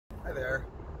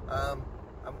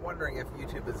I'm wondering if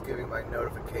YouTube is giving my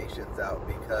notifications out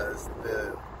because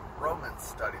the Romans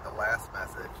study, the last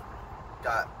message,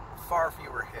 got far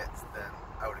fewer hits than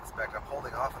I would expect. I'm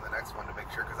holding off on the next one to make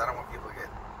sure, because I don't want people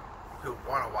who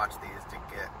want to watch these to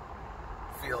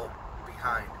feel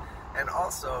behind. And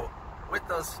also, with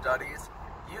those studies,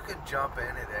 you can jump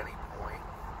in at any point.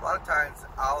 A lot of times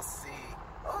I'll see,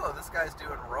 oh, this guy's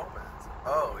doing Romans.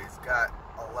 Oh, he's got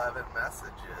 11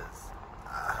 messages.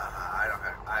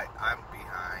 I'm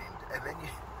behind. And then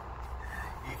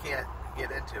you can't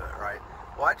get into it, right?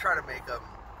 Well, I try to make them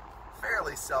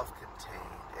fairly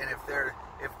self-contained. And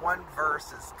if one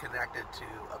verse is connected to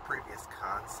a previous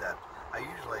concept, I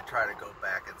usually try to go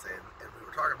back and say, and we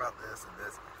were talking about this and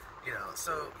this,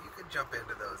 so you can jump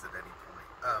into those at any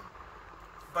point.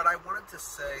 But I wanted to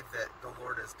say that the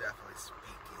Lord is definitely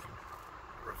speaking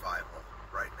revival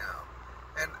right now.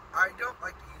 And I don't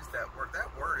like to use that word.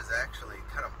 That word is actually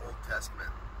kind of Old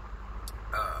Testament,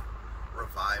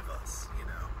 revive us,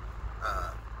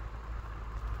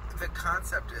 The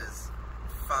concept is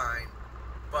fine,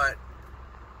 but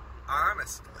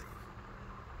honestly,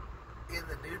 in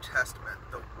the New Testament,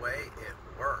 the way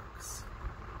it works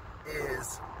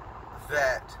is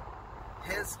that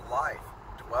His life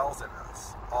dwells in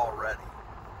us already.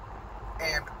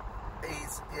 And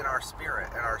He's in our spirit,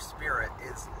 and our spirit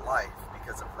is life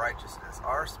because of righteousness.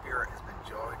 Our spirit has been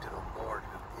joined to the Lord,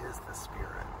 who is the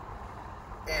Spirit.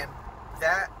 And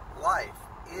that life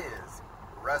is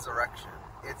resurrection.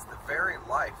 It's the very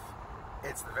life,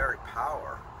 it's the very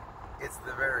power, it's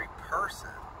the very person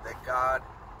that God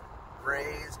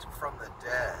raised from the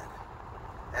dead.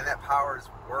 And that power is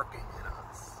working in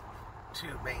us to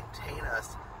maintain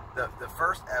us. The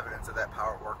first evidence of that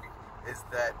power working is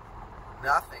that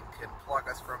nothing can pluck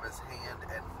us from His hand,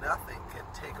 and nothing can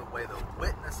take away the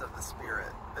witness of the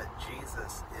Spirit that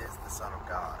Jesus is the Son of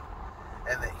God,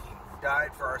 and that He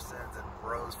died for our sins and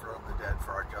rose from the dead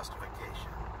for our justification.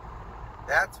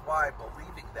 That's why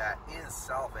believing that is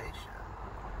salvation.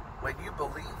 When you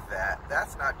believe that,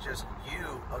 that's not just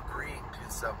you agreeing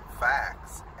to some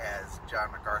facts, as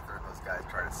John MacArthur and those guys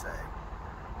try to say.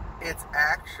 It's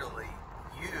actually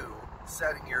you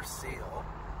setting your seal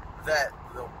that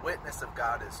the witness of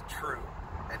God is true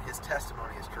and His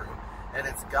testimony is true, and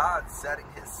it's God setting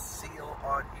His seal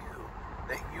on you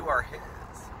that you are His.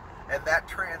 And that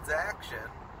transaction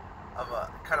of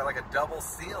a kind of like a double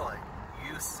sealing,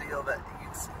 you seal that,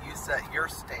 you set your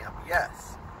stamp,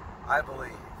 yes, I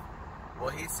believe. Well,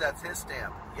 He sets His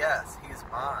stamp, yes, He's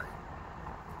mine.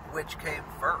 Which came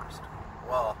first?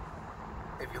 Well,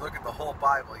 if you look at the whole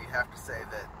Bible, you have to say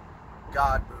that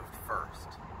God moved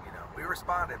first. We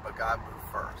responded, but God moved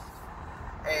first.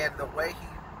 And the way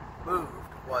He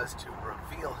moved was to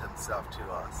reveal Himself to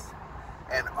us.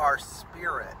 And our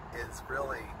spirit is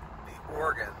really the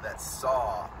organ that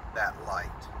saw that light.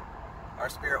 Our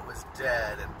spirit was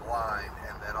dead and blind,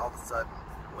 and then all of a sudden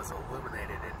was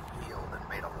illuminated and healed and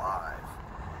made alive.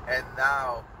 And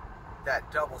now that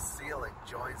double sealing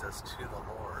joins us to the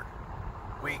Lord.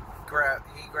 He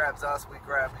grabs us, we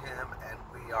grab Him, and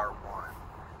we are one.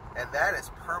 And that is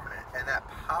permanent, and that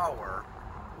power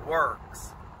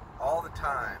works all the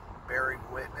time, bearing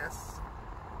witness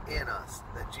in us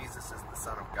that Jesus is the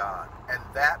Son of God. And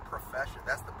that profession,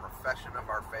 that's the profession of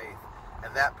our faith,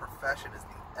 and that profession is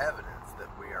the evidence that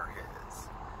we are His.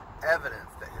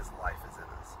 Evidence that His life is in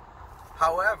us.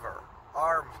 However,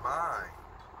 our mind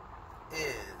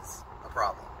is a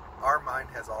problem. Our mind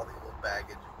has all the old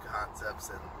baggage and concepts,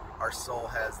 and our soul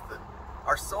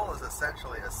is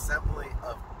essentially an assembly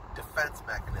of defense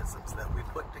mechanisms that we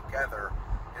put together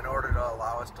in order to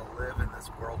allow us to live in this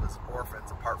world as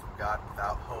orphans apart from God,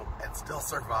 without hope, and still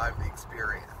survive the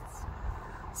experience.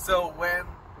 So when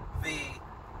the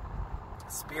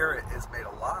Spirit is made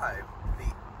alive,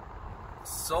 the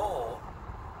soul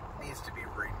needs to be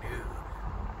renewed.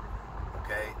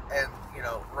 Okay? And,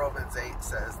 Romans 8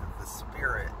 says that the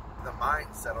Spirit, the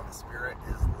mindset on the Spirit,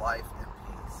 is life and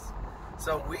peace.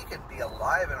 So we can be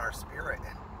alive in our spirit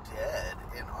and dead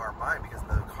in our mind, because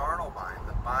the carnal mind,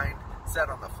 the mind set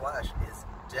on the flesh, is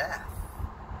death.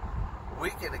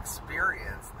 We can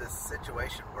experience this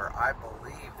situation where I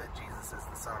believe that Jesus is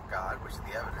the Son of God, which is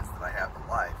the evidence that I have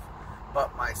the life,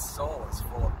 but my soul is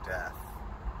full of death.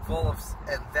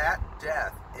 And that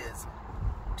death is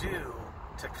due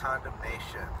to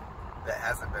condemnation that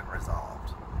hasn't been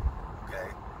resolved. Okay?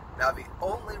 Now, the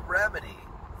only remedy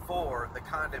for the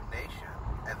condemnation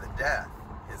and the death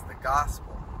is the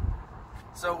gospel.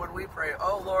 So when we pray,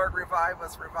 oh Lord, revive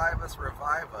us, revive us,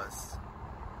 revive us,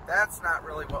 that's not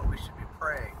really what we should be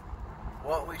praying.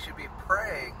 What we should be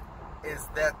praying is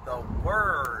that the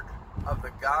word of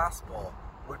the gospel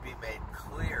would be made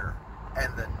clear,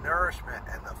 and the nourishment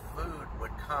and the food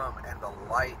would come, and the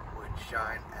light would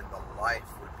shine, and the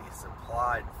life would be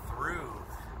supplied through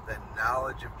the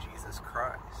knowledge of Jesus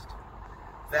Christ.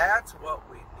 That's what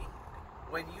we need.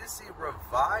 When you see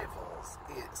revivals,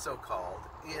 so-called,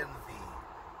 in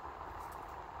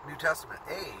the New Testament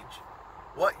age,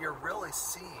 what you're really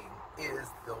seeing is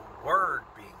the Word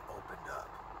being opened up.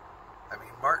 I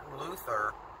mean, Martin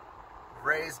Luther,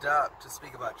 raised up to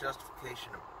speak about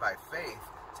justification by faith,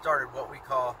 started what we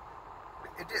call,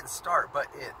 it didn't start, but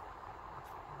it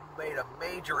made a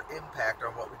major impact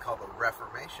on what we call the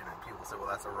Reformation. And people say, well,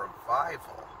 that's a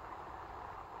revival.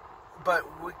 But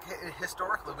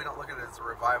historically, we don't look at it as a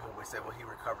revival. We say, well, he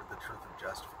recovered the truth of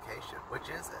justification. Which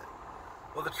is it?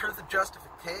 Well, the truth of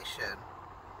justification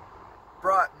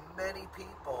brought many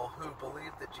people who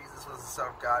believed that Jesus was the Son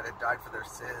of God and died for their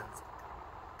sins.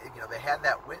 You know, they had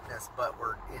that witness, but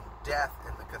were in death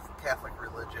in the Catholic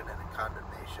religion and in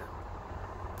condemnation.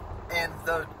 And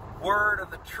the word of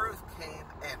the truth came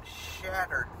and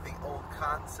shattered the old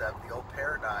concept, the old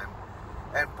paradigm,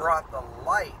 and brought the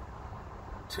light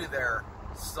to their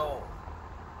soul.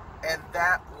 And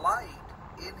that light,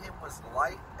 in him was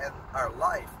light and our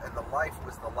life, and the life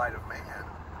was the light of man.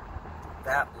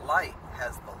 That light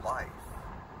has the life.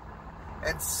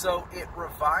 And so it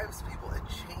revives people. It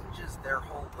changes their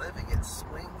whole living. It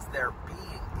swings their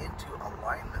being into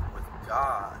alignment with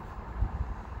God,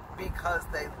 because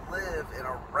they live in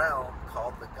a realm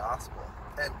called the gospel.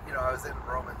 And, you know, I was in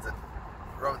Romans, and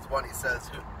Romans 1, he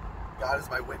says, God is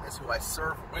my witness, who I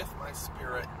serve with my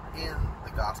spirit in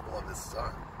the gospel of his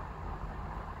Son.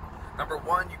 Number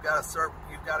one, you've got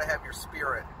to have your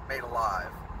spirit made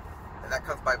alive. And that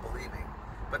comes by believing.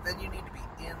 But then you need to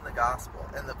be in the gospel.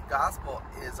 And the gospel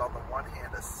is, on the one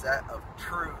hand, a set of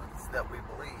truths that we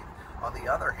believe. On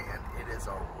the other hand, it is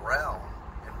a realm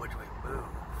in which we move.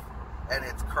 And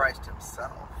it's Christ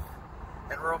himself.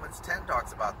 And Romans 10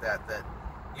 talks about that,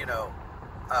 you know,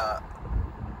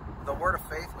 the word of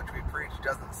faith which we preach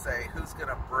doesn't say who's going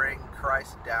to bring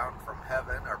Christ down from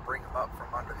heaven or bring him up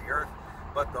from under the earth,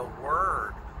 but the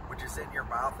word which is in your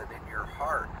mouth and in your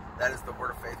heart, that is the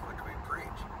word of faith which we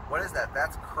preach. What is that?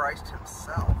 That's Christ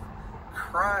himself.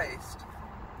 Christ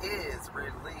is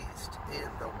released in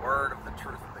the word of the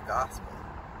truth of the gospel.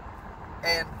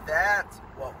 And that's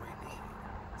what we need.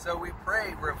 So we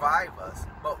pray, revive us,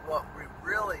 but what we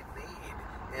really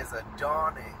need is a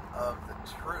dawning of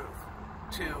the truth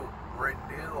to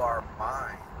renew our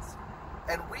minds.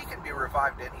 And we can be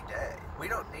revived any day. We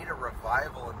don't need a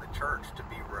revival in the church to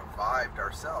be revived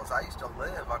ourselves. I used to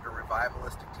live under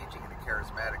revivalistic teaching in a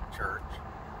charismatic church.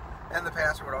 And the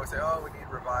pastor would always say, oh, we need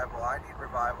revival, I need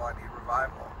revival, I need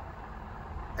revival.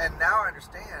 And now I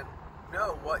understand,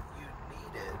 no, what you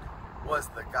needed was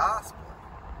the gospel.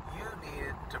 You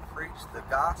needed to preach the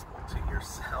gospel to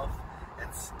yourself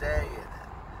and stay in it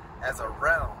as a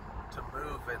realm to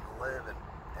move and live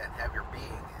and have your being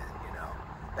in, you know.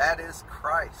 That is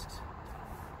Christ.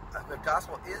 The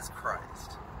gospel is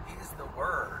Christ. He's the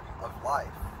word of life.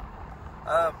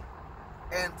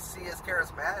 And see, as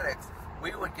charismatics,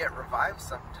 we would get revived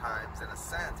sometimes in a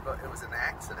sense, but it was an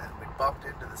accident. We bumped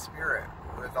into the Spirit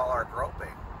with all our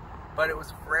groping. But it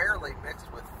was rarely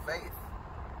mixed with faith,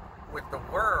 with the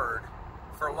word,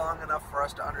 for long enough for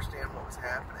us to understand what was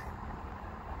happening.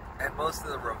 And most of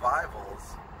the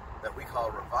revivals that we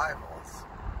call revivals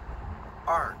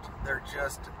aren't. They're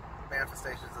just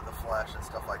manifestations of the flesh and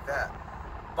stuff like that.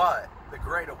 But the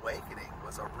Great Awakening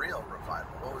was a real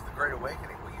revival. What was the Great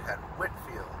Awakening? Well, you had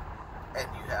Whitefield, and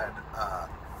you had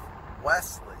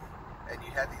Wesley, and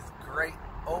you had these great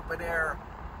open-air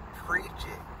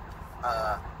preaching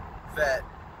that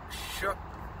shook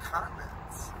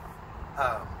continents.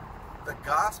 The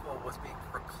gospel was being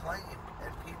proclaimed,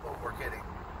 and people were getting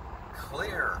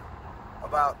clear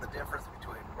about the difference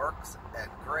between works and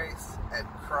grace and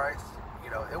Christ. You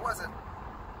know, it wasn't,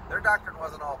 their doctrine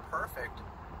wasn't all perfect,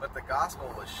 but the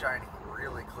gospel was shining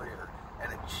really clear,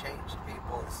 and it changed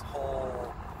people's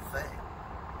whole thing,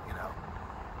 you know.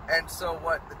 And so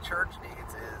what the church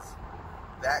needs is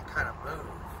that kind of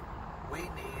move. We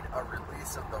need a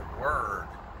release of the word.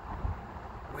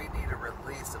 We need a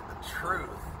release of the truth.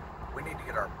 We need to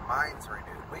get our minds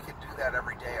renewed. We can do that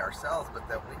every day ourselves, but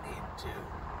then we need to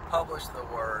publish the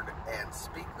word and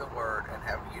speak the word and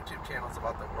have YouTube channels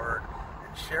about the word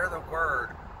and share the word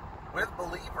with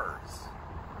believers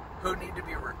who need to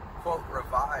be, quote,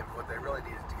 revived. What they really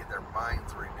need is to get their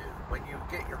minds renewed. When you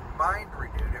get your mind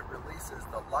renewed, it releases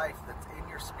the life that's in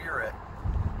your spirit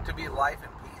to be life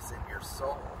and peace in your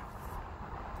soul.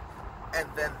 And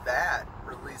then that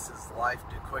releases life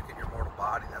to quicken your mortal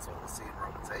body. That's what we'll see in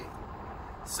Romans 8.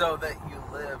 so that you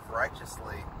live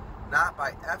righteously, not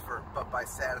by effort, but by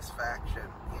satisfaction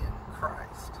in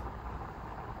Christ.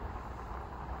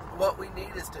 What we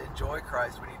need is to enjoy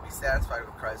Christ. We need to be satisfied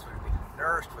with Christ. We need to be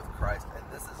nourished with Christ. And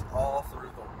this is all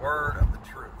through the word of the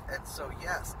truth. And so,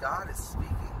 yes, God is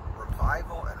speaking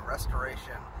revival and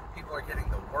restoration. People are getting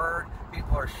the word.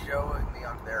 People are showing me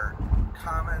on their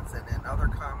comments and in other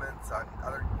comments on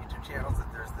other YouTube channels that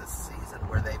there's this season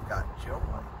where they've got joy.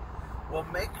 Well,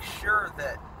 make sure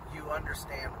that you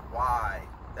understand why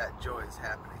that joy is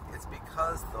happening. It's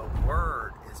because the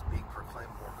word is being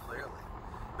proclaimed more clearly.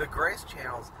 The grace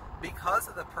channels, because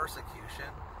of the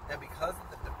persecution and because of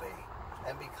the debate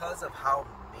and because of how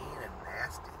mean and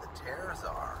nasty the tares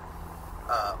are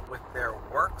with their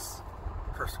works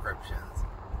prescriptions,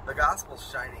 the gospel's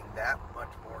shining that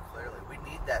much more clearly. We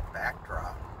need that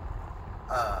backdrop.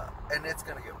 And it's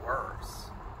going to get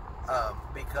worse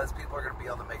because people are going to be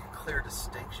able to make a clear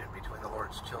distinction between the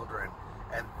Lord's children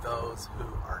and those who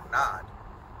are not,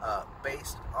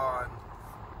 based on,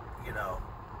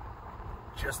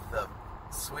 just the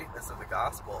sweetness of the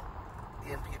gospel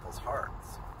in people's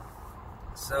hearts.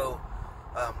 So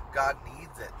God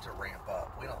needs it to ramp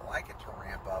up. We don't like it to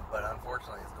ramp up, but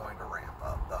unfortunately it's going to ramp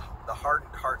up. The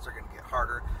hardened hearts are going to get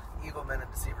harder. Evil men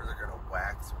and deceivers are going to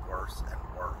wax worse and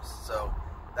worse. So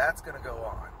that's going to go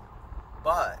on.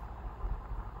 But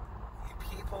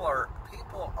people are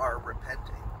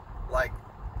repenting. Like,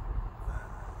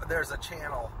 there's a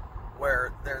channel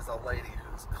where there's a lady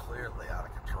who's clearly out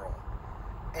of control.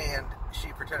 And she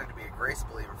pretended to be a grace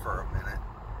believer for a minute,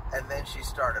 and then she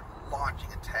started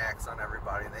launching attacks on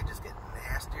everybody, and they just get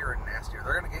nastier and nastier.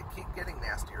 They're going to keep getting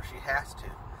nastier. She has to.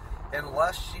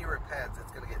 Unless she repents,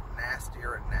 it's going to get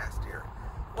nastier and nastier.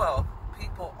 Well,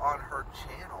 people on her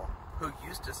channel who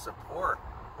used to support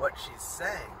what she's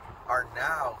saying are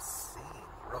now seeing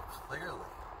real clearly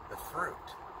the fruit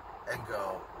and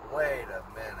go, wait a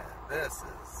minute,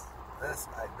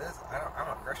 I'm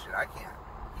a Christian.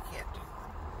 You can't do that.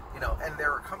 And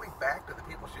they're coming back to the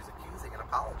people she's accusing and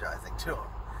apologizing to them.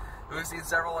 We've seen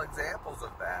several examples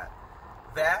of that.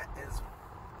 That is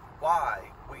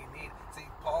why we need... See,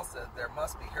 Paul said there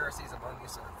must be heresies among you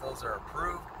so that those are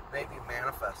approved may be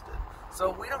manifested.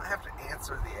 So we don't have to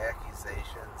answer the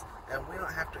accusations, and we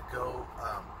don't have to go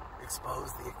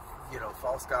expose the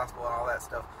false gospel and all that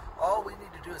stuff. All we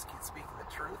need to do is keep speaking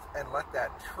the truth and let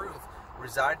that truth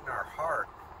reside in our heart.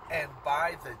 And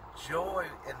by the joy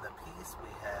and the peace we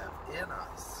have in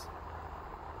us,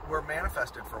 we're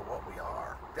manifested for what we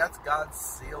are. That's God's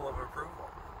seal of approval.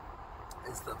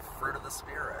 It's the fruit of the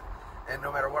Spirit. And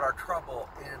no matter what our trouble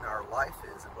in our life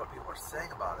is and what people are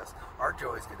saying about us, our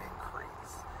joy is going to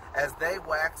increase. As they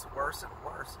wax worse and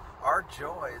worse, our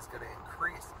joy is going to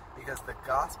increase because the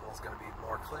gospel is going to be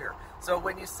more clear. So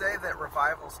when you say that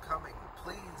revival's coming,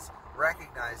 please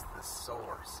recognize the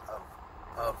source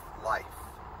of life.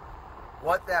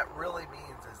 What that really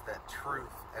means is that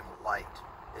truth and light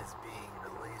is being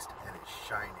released and is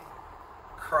shining.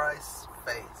 Christ's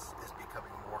face is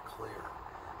becoming more clear,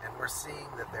 and we're seeing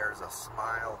that there's a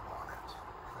smile on it.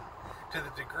 To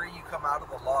the degree you come out of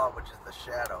the law, which is the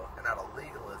shadow, and out of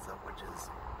legalism, which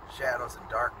is shadows and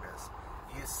darkness,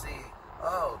 you see,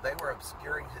 oh, they were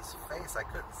obscuring his face. I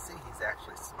couldn't see. He's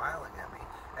actually smiling at me.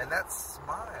 And that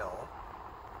smile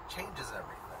changes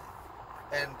everything.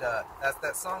 And that's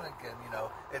that song again,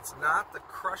 it's not the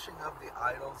crushing of the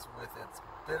idols with its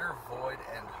bitter void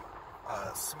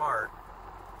and smart,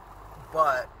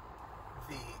 but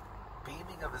the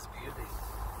beaming of his beauty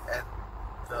and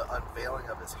the unveiling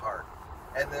of his heart.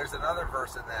 And there's another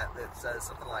verse in that says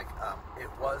something like, it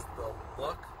was the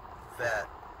look that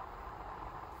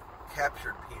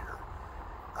captured Peter.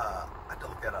 I had to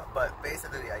look that up. But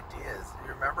basically the idea is,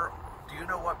 do you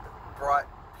know what brought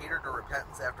Peter to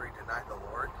repentance after he denied the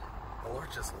Lord? The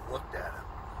Lord just looked at him.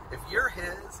 If you're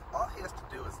his, all he has to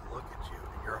do is look at you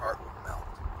and your heart will melt.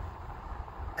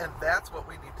 And that's what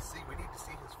we need to see. We need to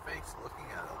see his face looking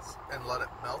at us and let it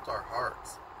melt our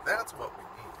hearts. That's what we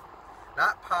need.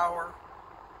 Not power,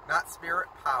 not spirit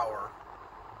power,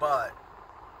 but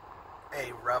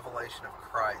a revelation of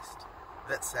Christ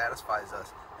that satisfies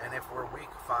us. And if we're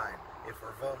weak, fine. If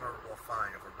we're vulnerable,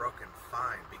 fine. If we're broken,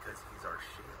 fine, because he's our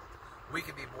shield. We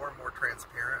can be more and more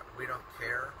transparent. We don't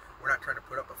care. We're not trying to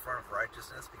put up a front of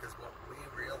righteousness, because what we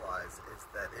realize is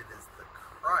that it is the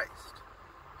Christ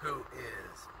who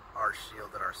is our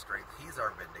shield and our strength. He's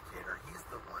our vindicator. He's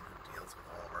the one who deals with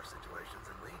all of our situations,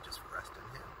 and we just rest in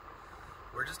him.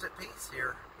 We're just at peace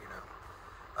here,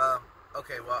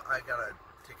 Okay, well, I gotta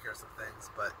take care of some things,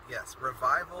 but yes,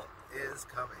 revival is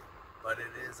coming, but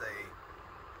it is a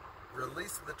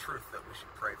release of the truth that we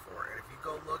should pray for. And if you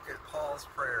go look at Paul Paul's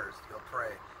prayers,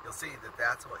 you'll see that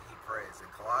that's what he prays.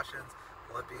 In Colossians,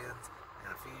 Philippians,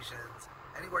 and Ephesians,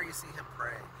 anywhere you see him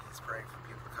praying, he's praying for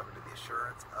people to come into the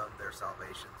assurance of their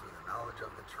salvation through the knowledge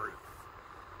of the truth,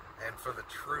 and for the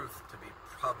truth to be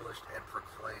published and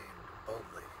proclaimed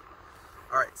boldly.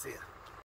 All right, see ya.